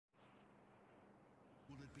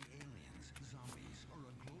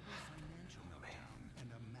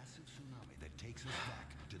takes us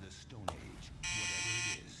back to the Stone Age. Whatever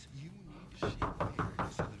it is, you need to shape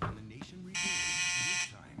awareness so that when the nation rebuilds,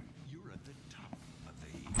 this time you're at the top of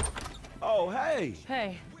the heap. Oh, hey.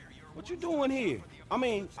 Hey. What you doing here? I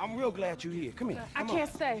mean, I'm real glad you're here. Come here. I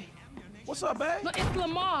can't stay. What's up, babe? Look, it's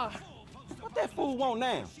Lamar. What that fool want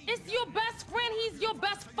now? It's your best friend. He's your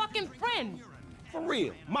best fucking friend. For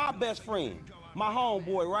real. My best friend. My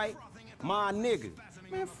homeboy, right? My nigga.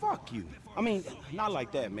 Man, fuck you. I mean, not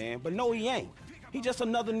like that, man. But no, he ain't. He just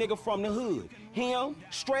another nigga from the hood. Him,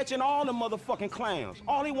 stretching all the motherfucking clowns.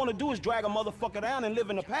 All he wanna do is drag a motherfucker down and live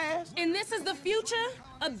in the past. And this is the future?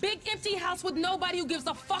 A big empty house with nobody who gives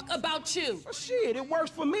a fuck about you. Well, shit, it works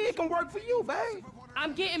for me, it can work for you, babe.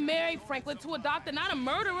 I'm getting married, Franklin, to a doctor, not a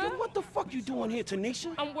murderer. Well, what the fuck you doing here,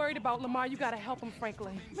 Tanisha? I'm worried about Lamar. You gotta help him,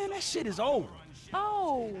 Franklin. Man, that shit is over.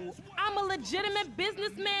 Oh, I'm a legitimate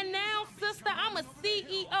businessman now, sister. I'm a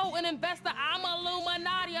CEO, an investor. I'm a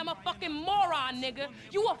Illuminati. I'm a fucking moron, nigga.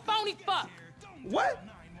 You a phony fuck. What?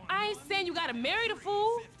 I ain't saying you gotta marry the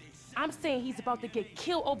fool. I'm saying he's about to get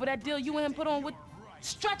killed over that deal you and him put on with...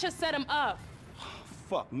 Stretcher set him up.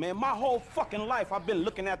 Fuck, man, my whole fucking life I've been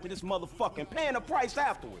looking after this motherfucking, paying the price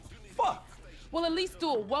afterwards. Fuck. Well, at least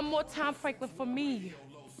do it one more time, Franklin, for me.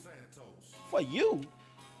 For you?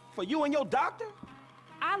 For you and your doctor?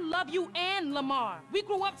 I love you and Lamar. We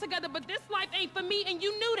grew up together, but this life ain't for me, and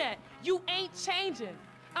you knew that. You ain't changing.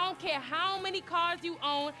 I don't care how many cars you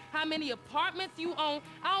own, how many apartments you own.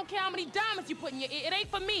 I don't care how many diamonds you put in your ear. It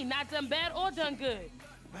ain't for me, not done bad or done good.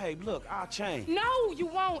 Babe, look, I'll change. No, you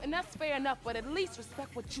won't, and that's fair enough, but at least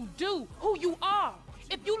respect what you do, who you are.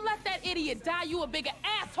 If you let that idiot die, you a bigger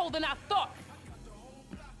asshole than I thought.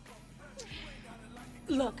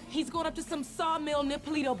 Look, he's going up to some sawmill near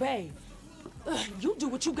Paleto Bay. Ugh, you do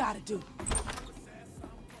what you gotta do.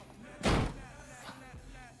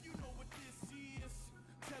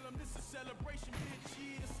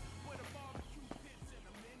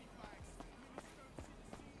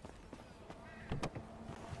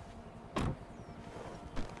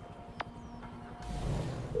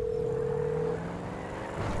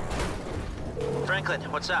 Franklin,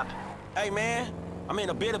 what's up? Hey, man, I'm in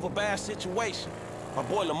a bit of a bad situation. My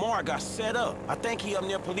boy Lamar got set up. I think he up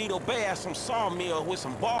near Paleto Bay at some sawmill with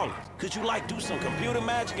some ballers. Could you, like, do some computer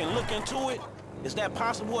magic and look into it? Is that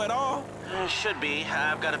possible at all? Should be.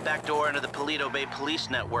 I've got a back door into the Paleto Bay police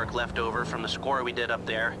network left over from the score we did up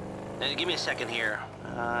there. Give me a second here.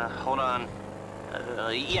 Hold on.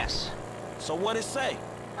 Yes. So what'd it say?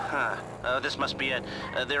 Huh. This must be it.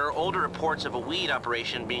 There are older reports of a weed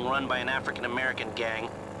operation being run by an African-American gang.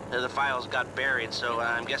 The files got buried, so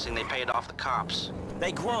I'm guessing they paid off the cops.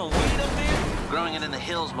 They growing weed up there? Growing it in the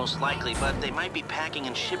hills, most likely, but they might be packing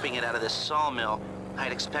and shipping it out of this sawmill.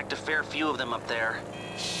 I'd expect a fair few of them up there.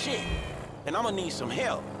 Shit. And I'm gonna need some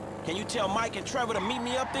help. Can you tell Mike and Trevor to meet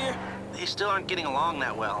me up there? They still aren't getting along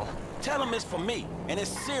that well. Tell them it's for me, and it's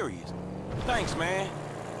serious. Thanks, man.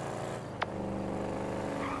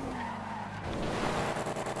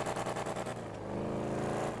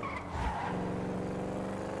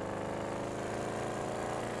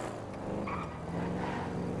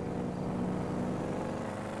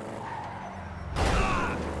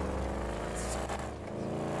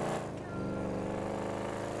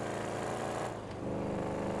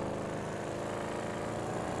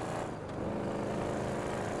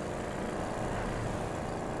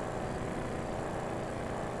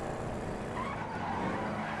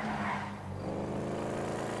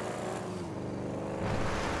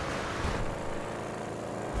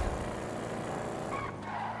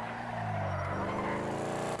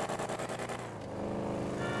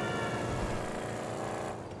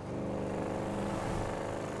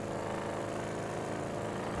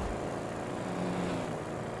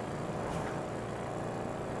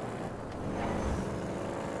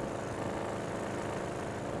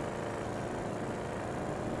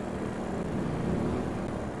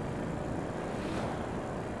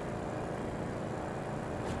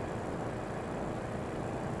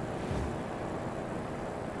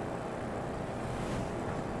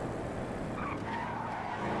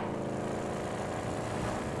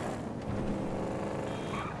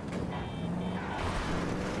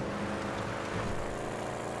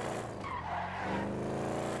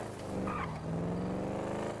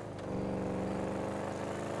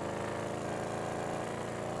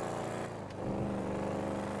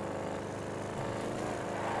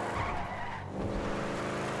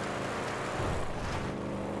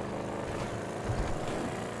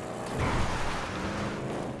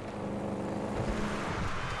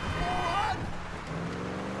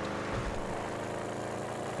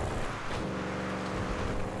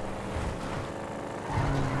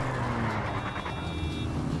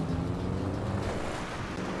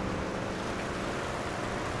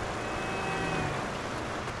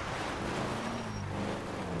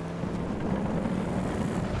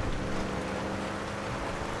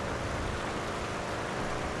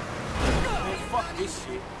 this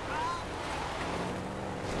shit.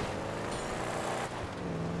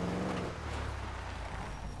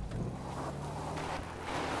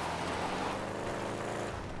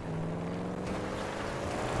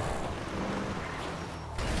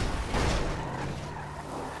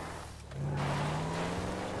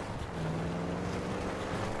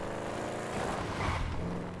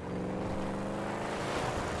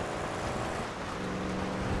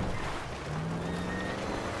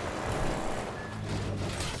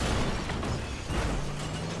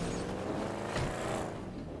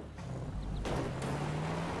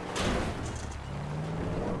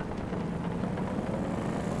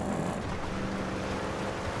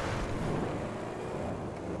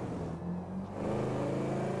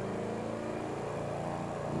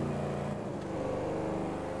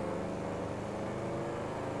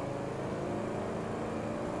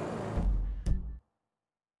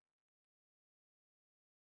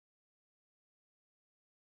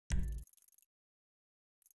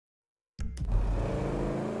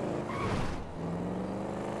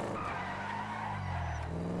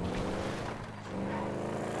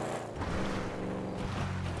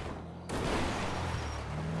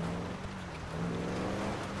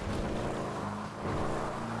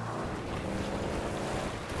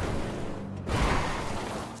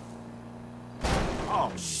 Oh,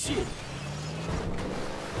 shit.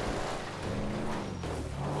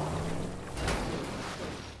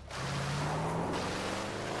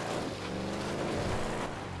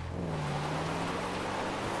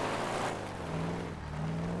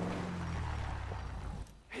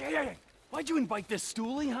 Hey, why'd you invite this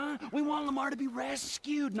stoolie, huh? We want Lamar to be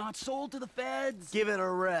rescued, not sold to the feds. Give it a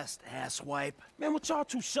rest, asswipe. Man, would y'all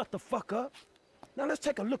two shut the fuck up? Now let's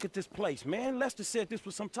take a look at this place, man. Lester said this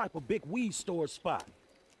was some type of big weed storage spot.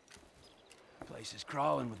 Place is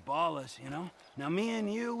crawling with ballers, you know? Now, me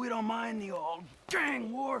and you, we don't mind the old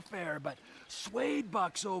gang warfare, but Suede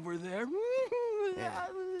Buck's over there. Yeah,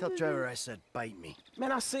 tell Trevor I said bite me.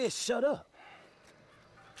 Man, I said shut up.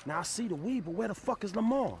 Now I see the weed, but where the fuck is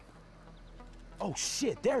Lamar? Oh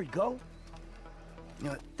shit, there he go. You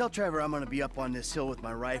know, tell Trevor I'm gonna be up on this hill with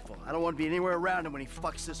my rifle. I don't want to be anywhere around him when he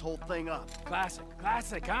fucks this whole thing up.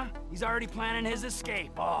 Classic, huh? He's already planning his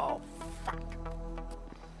escape. Oh, fuck.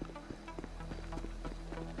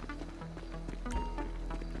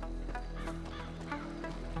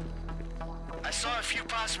 I saw a few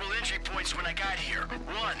possible entry points when I got here.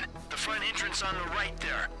 One, the front entrance on the right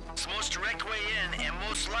there. It's the most direct way in and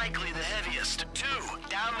most likely the heaviest. Two,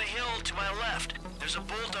 down the hill to my left. There's a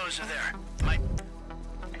bulldozer there. Might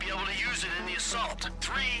be able to use it in the assault.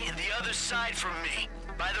 Three, the other side from me,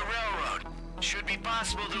 by the railroad. Should be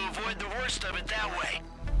possible to avoid the worst of it that way.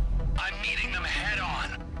 I'm meeting them head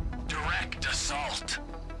on. Direct assault.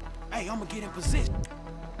 Hey, I'ma get in position.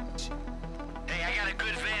 Hey, I got a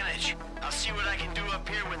good vantage. I'll see what I can do up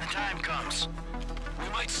here when the time comes. We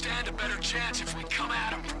might stand a better chance if we come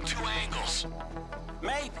at them from two angles.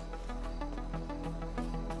 Maybe.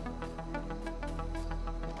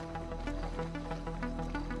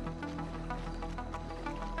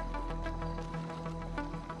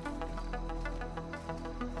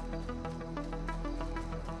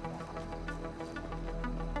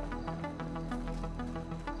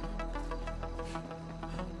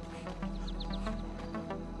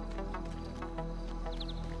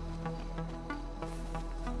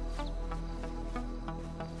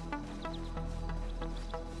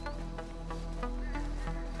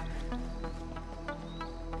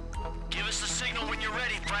 Give us the signal when you're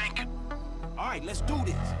ready, Frank. All right, let's do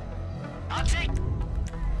this. I'll take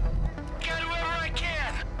get whoever I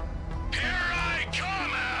can. Here I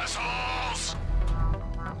come, assholes!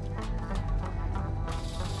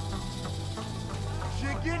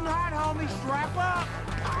 Shit getting hot, homie. Strap up.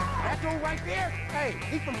 That dude right there, hey,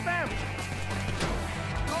 he's from family.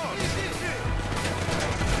 Oh, shit.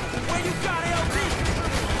 Where you got LD?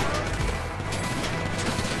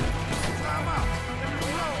 Time out. Let me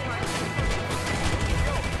reload, man.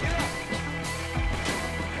 Yo, get up.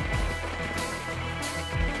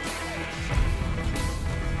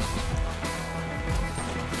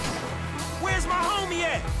 Where's my homie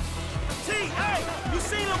at? T, hey, you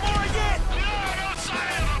seen Lamar yet? No, I don't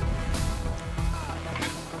sign him!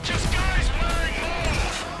 Just guys wearing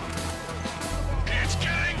move! It's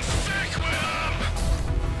getting sick with them!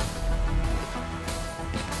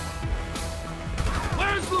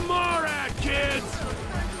 Where's Lamar at, kids?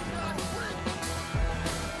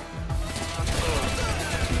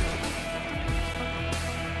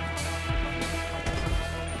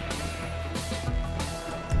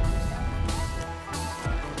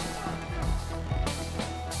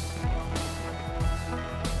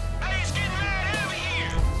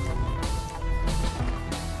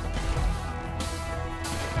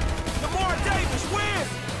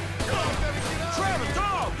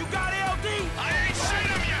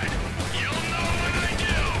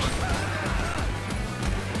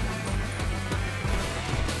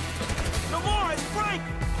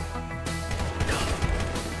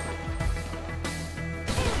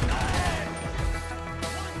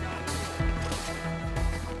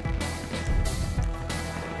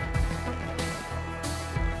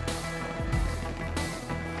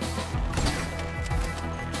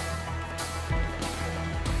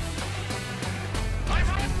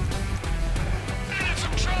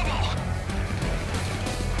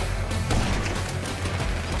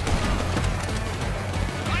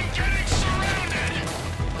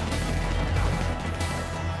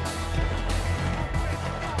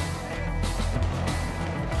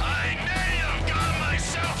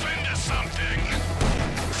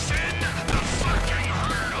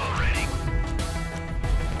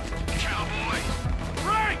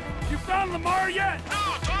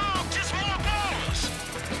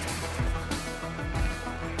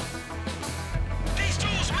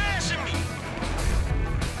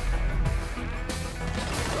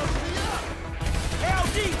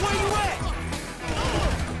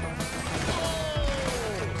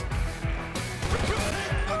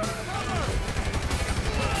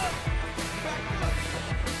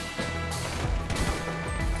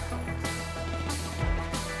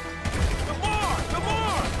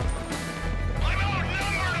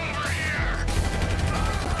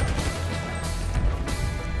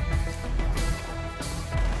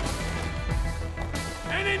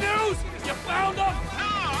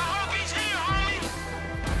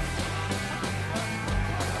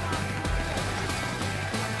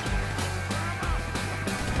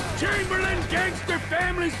 Chamberlain gangster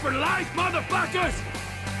families for life, motherfuckers!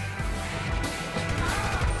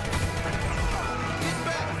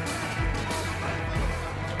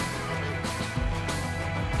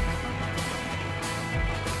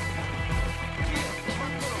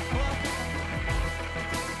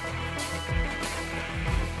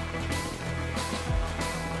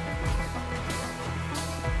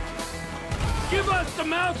 Give us the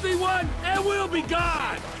mouthy one, and we'll be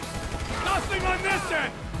gone! Nothing on this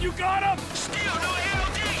end! You got him? Still no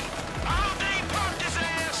LD! All day punked his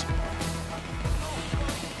ass!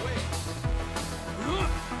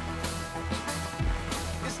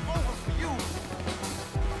 It's over for you.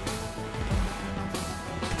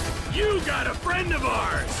 You got a friend of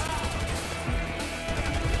ours!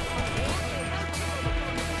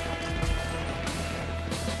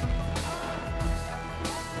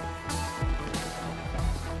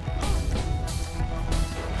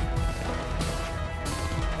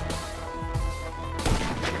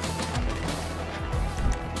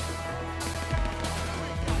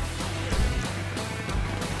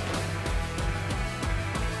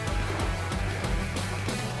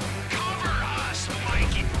 Cover us,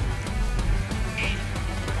 Mikey!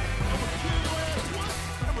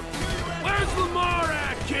 Where's Lamar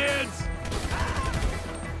at, kids?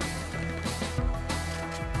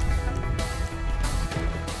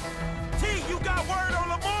 T, you got word on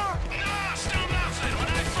Lamar? Nah, still nothing. When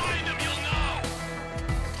I find him, you'll know.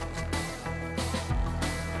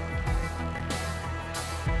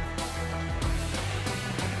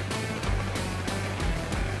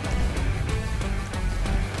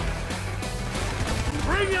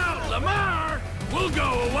 Bring out Lamar! We'll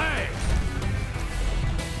go away!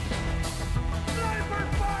 Sniper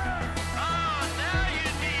fire! Oh, now you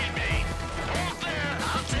need me. Hold there,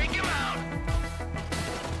 I'll take him out.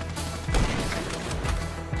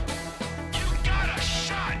 You got a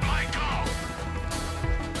shot, Michael.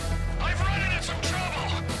 I've run into some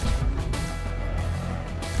trouble.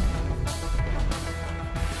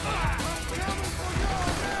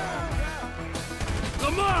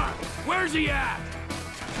 Lamar! Where's he at?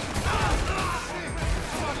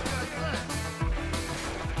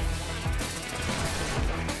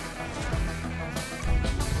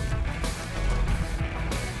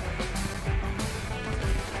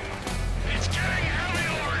 It's getting heavy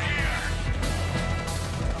over here.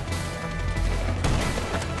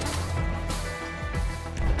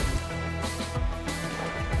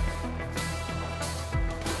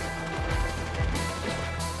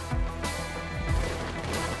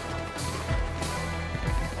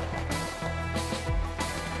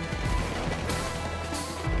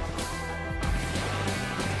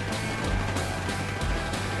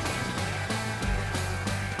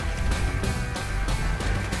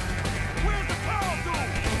 Where'd the call go?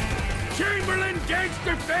 Chamberlain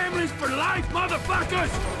gangster families for life,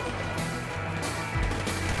 motherfuckers!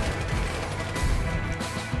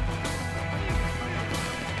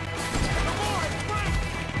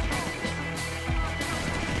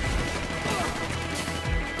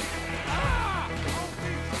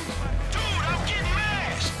 Dude, I'm getting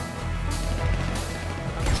mashed.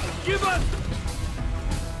 Give us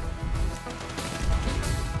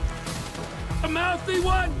a mouthy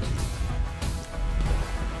one,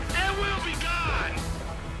 And we'll be gone.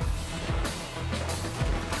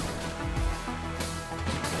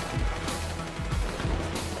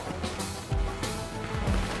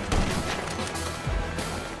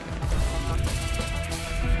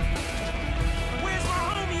 Where's my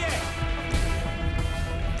homie at?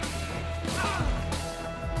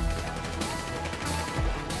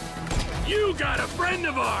 you got a friend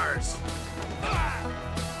of ours!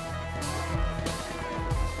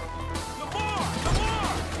 Lamar!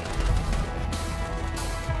 Lamar!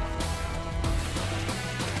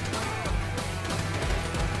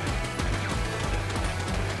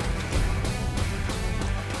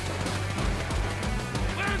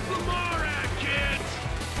 Where's Lamar at, kids?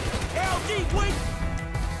 LD, wait!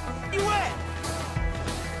 You at?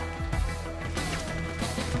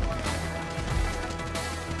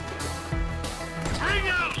 Bring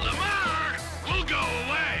out Lamar!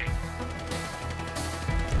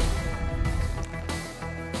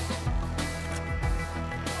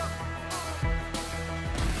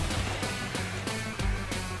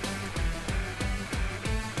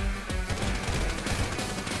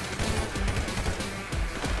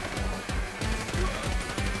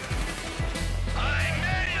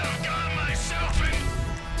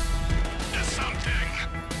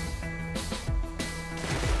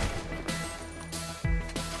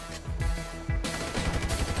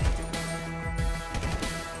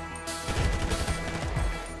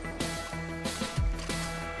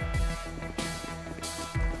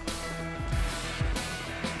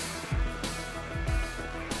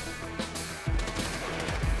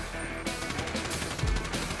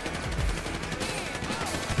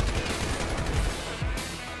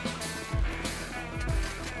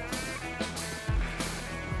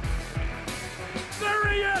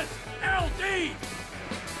 Steve!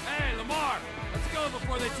 Hey, Lamar, let's go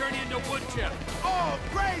before they turn you into wood chip. Oh,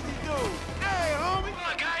 crazy dude! Hey, homie! Come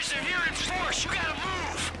on, guys, they're here in force. You gotta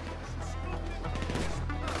move.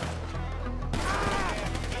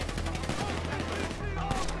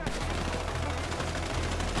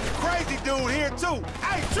 Crazy dude here too.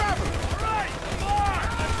 Hey, Trevor! All right, Lamar,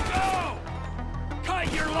 let's go!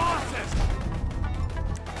 Cut your losses!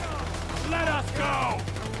 Let us go!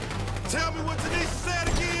 Tell me what Tanisha said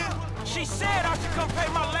again. She said I should come pay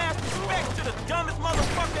my last respects to the dumbest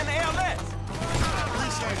motherfucker in the LS.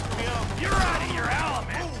 Appreciate it, Bill. You're out of your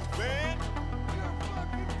element! Move, man.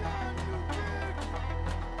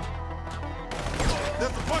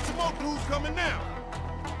 There's a bunch of more dudes coming now.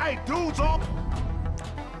 Hey, dudes all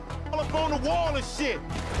up on the wall and shit.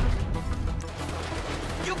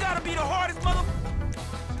 You gotta be the hardest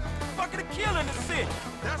motherfucker to kill in the city.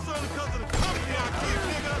 That's only because of the company I keep,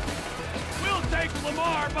 nigga. We'll take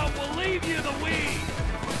Lamar, but we'll leave you the weed.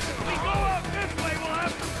 If we go out this way, we'll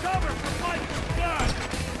have some cover for Mike's gun.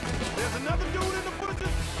 There's another dude in the bushes.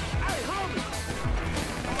 Hey, homie.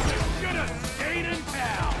 You should have stayed in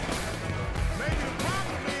town. Maybe the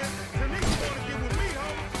problem is Tanisha wanna get with me,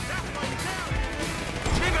 homie. That's why you down here,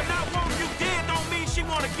 nigga. Nigga, not wanting you dead don't mean she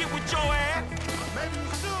wanna get with your ass. Maybe you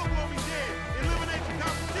should want me dead. Eliminate the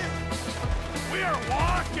competition. We're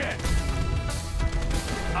walking.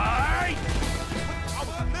 All right. I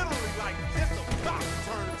was literally like just about to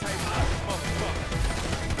turn the table on this motherfucker.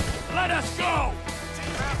 Let us go.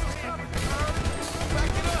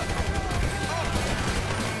 Back it up.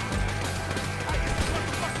 Hey, what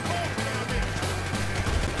the fuck is going down there?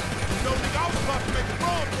 You know, nigga, I was about to make a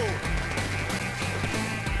run for it.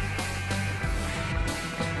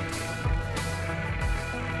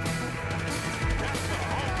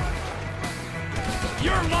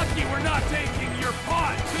 You're lucky we're not taking your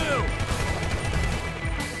pot, too.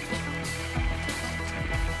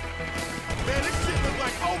 Man, this shit looks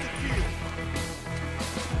like overkill.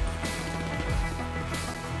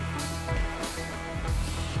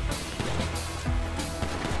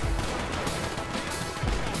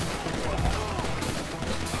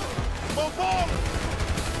 More ballers.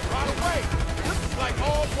 Right away. This is like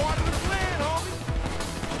all part of the plan, homie.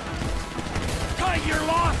 Cut your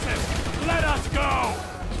losses. Let us go.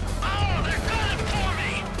 Oh, they're coming for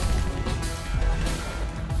me.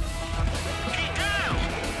 Get down.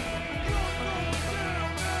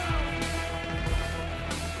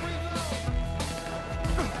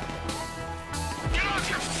 Get off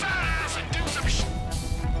your fat ass and do some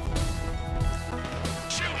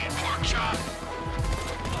shooting, pork chop.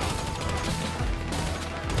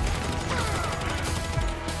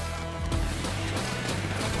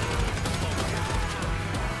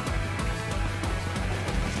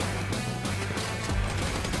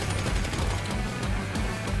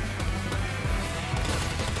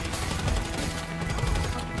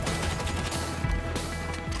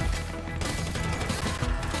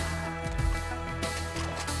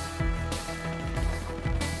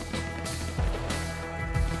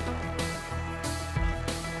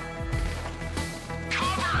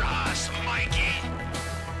 Cover us, Mikey.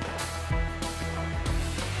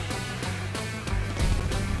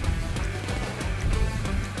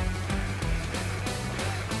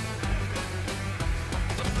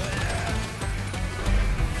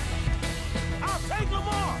 I'll take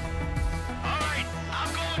Lamar. All right, I'm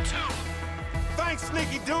going too. Thanks,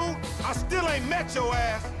 sneaky dude. I still ain't met your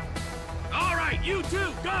ass. All right, you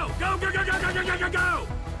too. Go, go, go, go, go, go, go, go, go, go.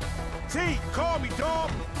 T, call me,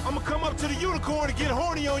 dog. I'ma come up to the Unicorn and get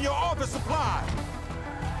horny on your office supply.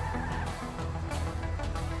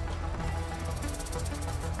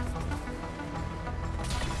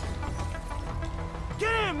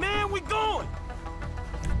 Get in, man. We going.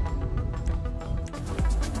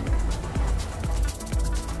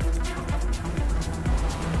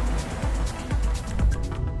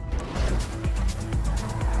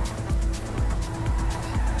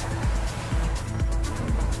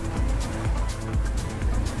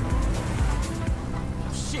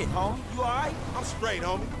 Shit, homie. You all right? I'm straight,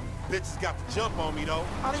 homie. Bitches got the jump on me, though.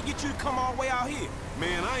 How they get you to come all the way out here?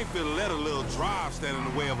 Man, I ain't finna let a little drive stand in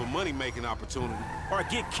the way of a money-making opportunity. Or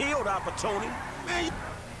get killed opportunity? Man,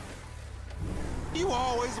 you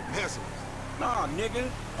always a pessimist. Nah, nigga.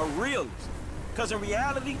 A realist. Cause in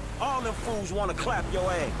reality, all them fools wanna clap your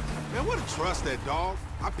ass. Man, what a trust that, dog.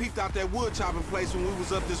 I peeped out that wood chopping place when we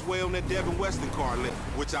was up this way on that Devin Weston car lift,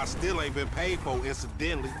 which I still ain't been paid for,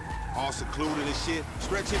 incidentally. All secluded and shit.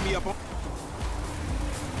 Stretch hit me up on...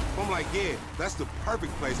 I'm like, yeah, that's the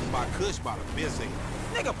perfect place to buy kush by the biz end.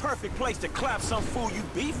 Nigga, perfect place to clap some fool you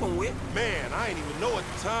beefing with. Man, I ain't even know at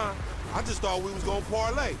the time. I just thought we was gonna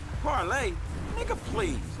parlay. Parlay? Nigga,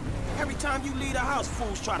 please. Every time you leave the house,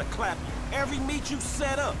 fools try to clap you. Every meet you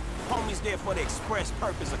set up, homies there for the express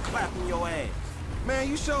purpose of clapping your ass. Man,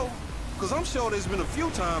 you sure? Cause I'm sure there's been a few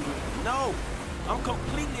times. No, I'm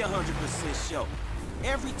completely 100% sure.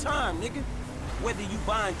 Every time, nigga. Whether you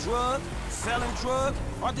buying drugs, selling drugs,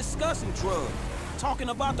 or discussing drugs. Talking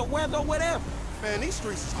about the weather or whatever. Man, these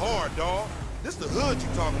streets is hard, dawg. This the hood you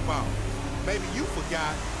talking about. Maybe you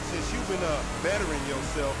forgot, since you've been bettering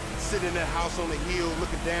yourself, sitting in that house on the hill,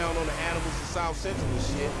 looking down on the animals in South Central and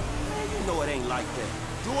shit. Man, you know it ain't like that.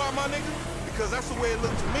 Do I, my nigga? Because that's the way it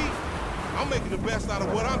looked to me. I'm making the best out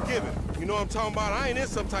of what I'm giving. You know what I'm talking about? I ain't in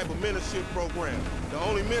some type of mentorship program. The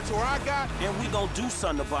only mentor I got... And we gonna do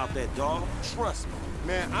something about that, dawg. Trust me.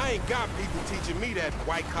 Man, I ain't got people teaching me that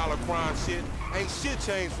white-collar crime shit. Ain't shit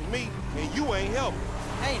changed for me, and you ain't helping.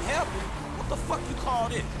 Ain't helping? What the fuck you call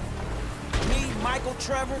this? Me, Michael,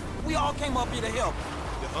 Trevor, we all came up here to help.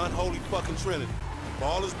 The unholy fucking trinity.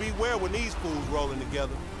 Ballers beware when these fools rolling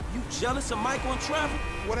together. You jealous of Michael and Trevor?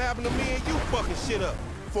 What happened to me and you fucking shit up?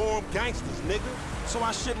 Forum gangsters, nigga. So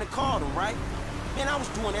I shouldn't have called him, right? Man, I was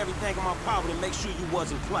doing everything in my power to make sure you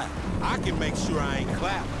wasn't clapped. I can make sure I ain't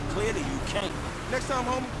clapped. Clearly you can't. Next time,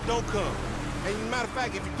 homie, don't come. And matter of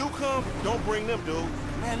fact, if you do come, don't bring them, dude.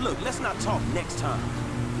 Man, look, let's not talk next time.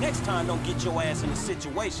 Next time, don't get your ass in a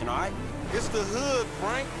situation, all right? It's the hood,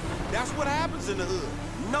 Frank. That's what happens in the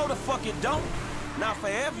hood. No, the fuck it don't. Not for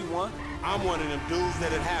everyone. I'm one of them dudes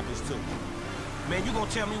that it happens to. Man, you gonna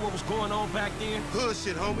tell me what was going on back there? Hood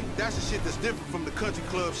shit, homie. That's the shit that's different from the country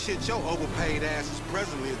club shit your overpaid ass is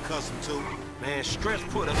presently accustomed to. Man, stress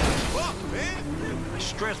put us... Fuck, man!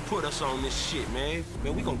 Stress put us on this shit, man.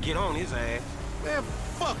 Man, we gonna get on his ass. Man,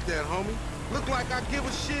 fuck that, homie. Look like I give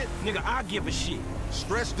a shit? Nigga, I give a shit.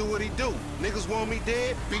 Stress do what he do. Niggas want me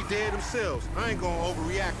dead, be dead themselves. I ain't gonna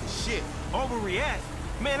overreact to shit. Overreact?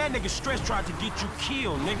 Man, that nigga Stress tried to get you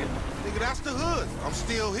killed, nigga. Nigga, that's the hood. I'm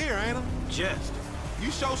still here, ain't I? Just.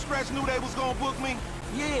 You sure Stretch knew they was gonna book me?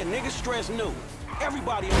 Yeah, nigga, Stress knew.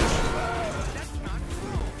 Everybody on the street.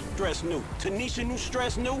 Stress knew. Tanisha knew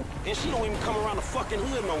Stress knew, and she don't even come around the fucking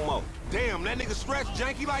hood no more. Damn, that nigga Stretch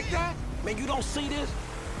janky like that? Man, you don't see this?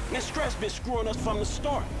 Man, Stress been screwing us from the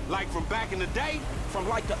start. Like from back in the day? From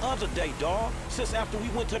like the other day, dawg. Since after we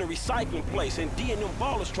went to the recycling place and D and them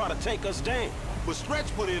ballers try to take us down. But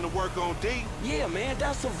Stretch put in the work on D. Yeah, man,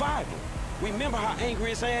 that's survival. Remember how angry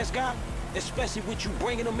his ass got? Especially with you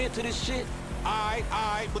bringing him into this shit?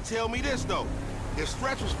 Aight, but tell me this, though. If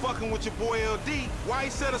Stretch was fucking with your boy LD, why he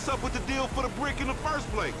set us up with the deal for the brick in the first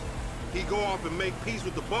place? He go off and make peace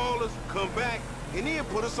with the ballers, come back, and then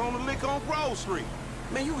put us on the lick on Grove Street.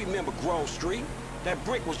 Man, you remember Grove Street? That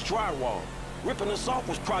brick was drywall. Ripping us off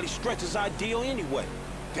was probably Stretch's ideal anyway.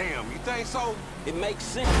 Damn, you think so? It makes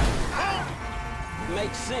sense.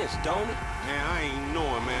 Makes sense, don't it? Man, I ain't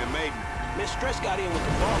knowing, man, maybe. Man, Stretch got in with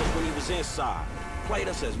the ballers when he was inside. Played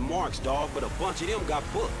us as marks, dawg, but a bunch of them got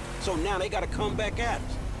booked. So now they gotta come back at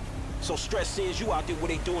us. So Stretch sends you out there where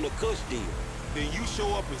they doing a Kush deal. Then you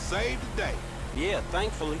show up and save the day. Yeah,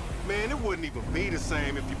 thankfully. Man, it wouldn't even be the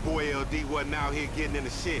same if your boy LD wasn't out here getting in the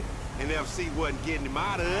shit. And FC wasn't getting him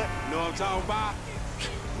out of it. You know what I'm talking about?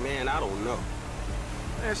 Man, I don't know.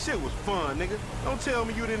 That shit was fun, nigga. Don't tell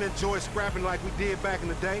me you didn't enjoy scrapping like we did back in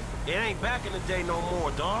the day. It ain't back in the day no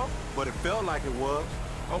more, dawg. But it felt like it was.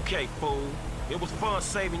 Okay, fool. It was fun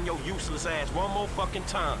saving your useless ass one more fucking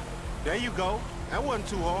time. There you go. That wasn't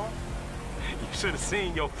too hard. You should have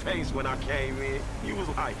seen your face when I came in. You was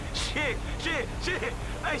like, shit.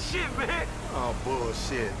 Hey, shit, man. Oh,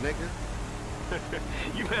 bullshit, nigga.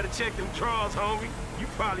 You better check them drawers, homie. You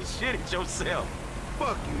probably shit it yourself.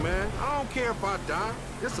 Fuck you, man. I don't care if I die.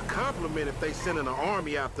 It's a compliment if they sending an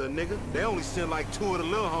army after a nigga. They only send like 2 of the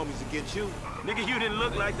little homies to get you. Nigga, you didn't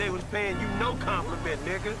look like they was paying you no compliment,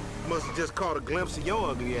 nigga. Must have just caught a glimpse of your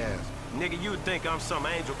ugly ass. Nigga, you'd think I'm some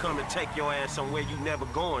angel coming to take your ass somewhere you never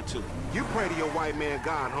going to. You pray to your white man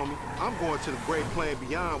God, homie. I'm going to the great plain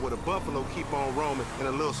beyond where the buffalo keep on roaming and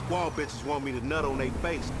the little squaw bitches want me to nut on their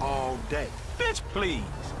face all day. Bitch, please.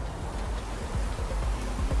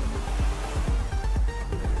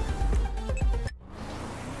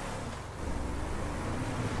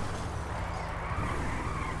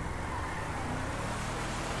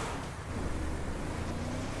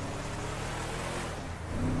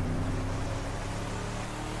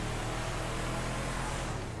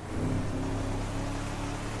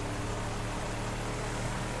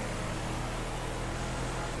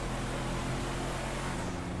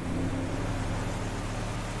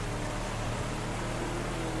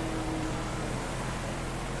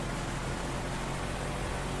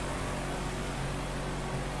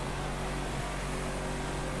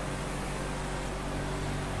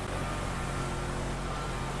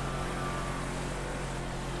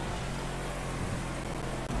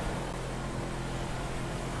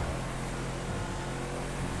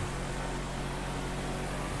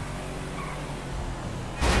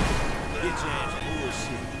 bitch-ass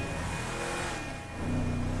bullshit.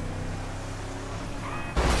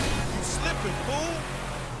 You slipping, fool!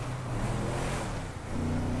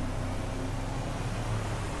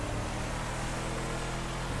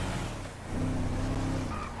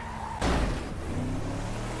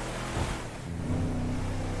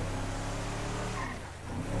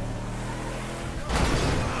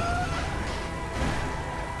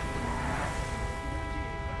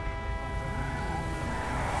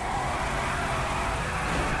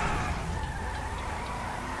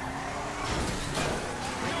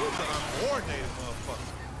 Coordinated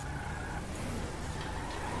motherfucker.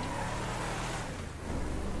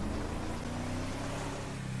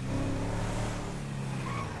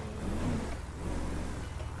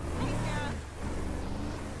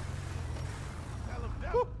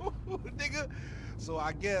 Nigga, so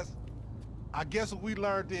I guess what we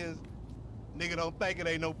learned is nigga don't think it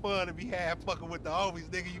ain't no fun to be half fucking with the homies,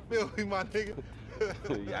 nigga. You feel me, my nigga?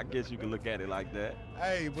 Yeah, I guess you can look at it like that.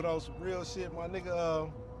 Hey, but on some real shit, my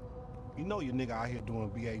nigga, you know your nigga out here doing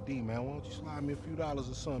BAD, man. Why don't you slide me a few dollars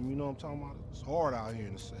or something? You know what I'm talking about? It's hard out here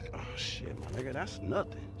in the set. Oh, shit, my nigga, that's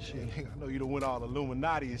nothing. Shit, nigga, I know you done went all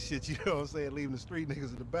Illuminati and shit, you know what I'm saying? Leaving the street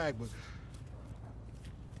niggas in the back, but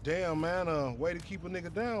damn, man, way to keep a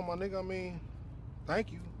nigga down, my nigga. I mean,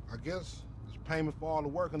 thank you. I guess it's payment for all the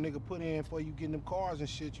work a nigga put in for you getting them cars and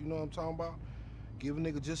shit, you know what I'm talking about? Give a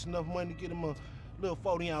nigga just enough money to get him a little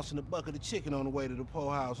 40 ounce in a bucket of chicken on the way to the po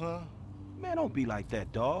house, huh? Man, don't be like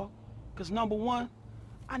that, dawg. Cause number one,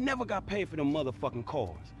 I never got paid for them motherfucking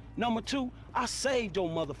cars. Number two, I saved your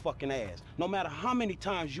motherfucking ass. No matter how many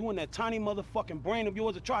times you and that tiny motherfucking brain of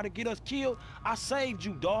yours have tried to get us killed, I saved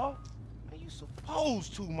you, dawg. Man, you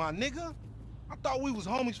supposed to, my nigga. I thought we was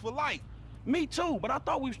homies for life. Me too, but I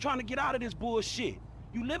thought we was trying to get out of this bullshit.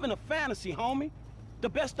 You live in a fantasy, homie. The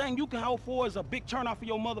best thing you can hope for is a big turnout for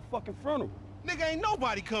your motherfucking funeral. Nigga, ain't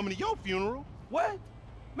nobody coming to your funeral. What?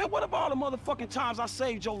 Man, what about all the motherfucking times I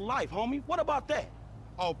saved your life, homie? What about that?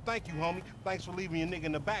 Oh, thank you, homie. Thanks for leaving your nigga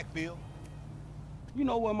in the backfield. You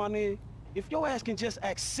know what, my nigga? If your ass can just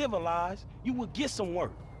act civilized, you would get some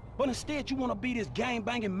work. But instead, you want to be this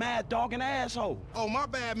gang-banging, mad-dogging asshole. Oh, my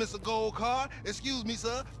bad, Mr. Gold Card. Excuse me,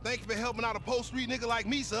 sir. Thank you for helping out a post-street nigga like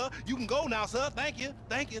me, sir. You can go now, sir. Thank you.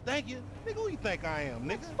 Thank you. Thank you. Nigga, who you think I am,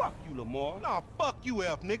 nigga? Fuck you, Lamar. Nah, fuck you,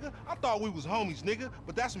 F, nigga. I thought we was homies, nigga.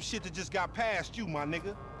 But that's some shit that just got past you, my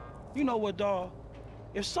nigga. You know what, dawg?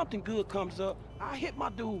 If something good comes up, I hit my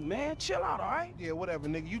dude, man. Chill out, all right? Yeah, whatever,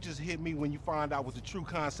 nigga. You just hit me when you find out what the true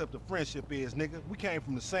concept of friendship is, nigga. We came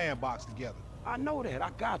from the sandbox together. I know that.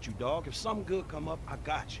 I got you, dawg. If something good come up, I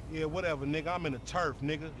got you. Yeah, whatever, nigga. I'm in the turf,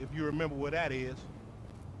 nigga, if you remember where that is.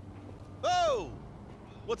 Oh!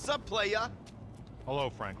 What's up, playa?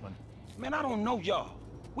 Hello, Franklin. Man, I don't know y'all.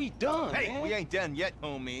 We done, Hey, man. we ain't done yet,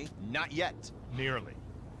 homie. Not yet. Nearly.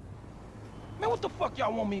 Man, what the fuck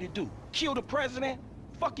y'all want me to do? Kill the president?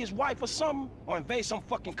 Fuck his wife or something? Or invade some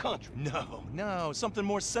fucking country? No, something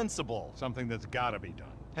more sensible. Something that's gotta be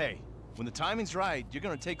done. Hey, when the timing's right, you're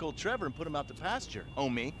gonna take old Trevor and put him out to pasture,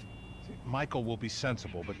 homie. Michael will be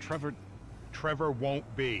sensible, but Trevor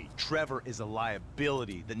won't be. Trevor is a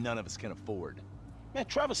liability that none of us can afford. Man,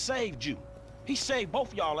 Trevor saved you. He saved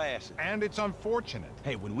both y'all asses. And it's unfortunate.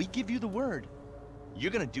 Hey, when we give you the word,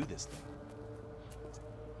 you're gonna do this thing.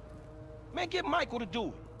 Man, get Michael to do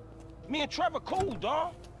it. Me and Trevor cool,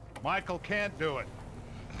 dawg. Michael can't do it.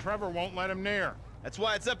 Trevor won't let him near. That's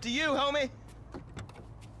why it's up to you, homie.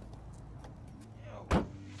 Yo,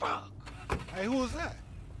 fuck. Hey, who was that?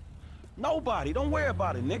 Nobody. Don't worry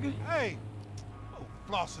about it, nigga. Hey. Oh,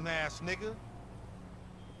 flossing ass nigga.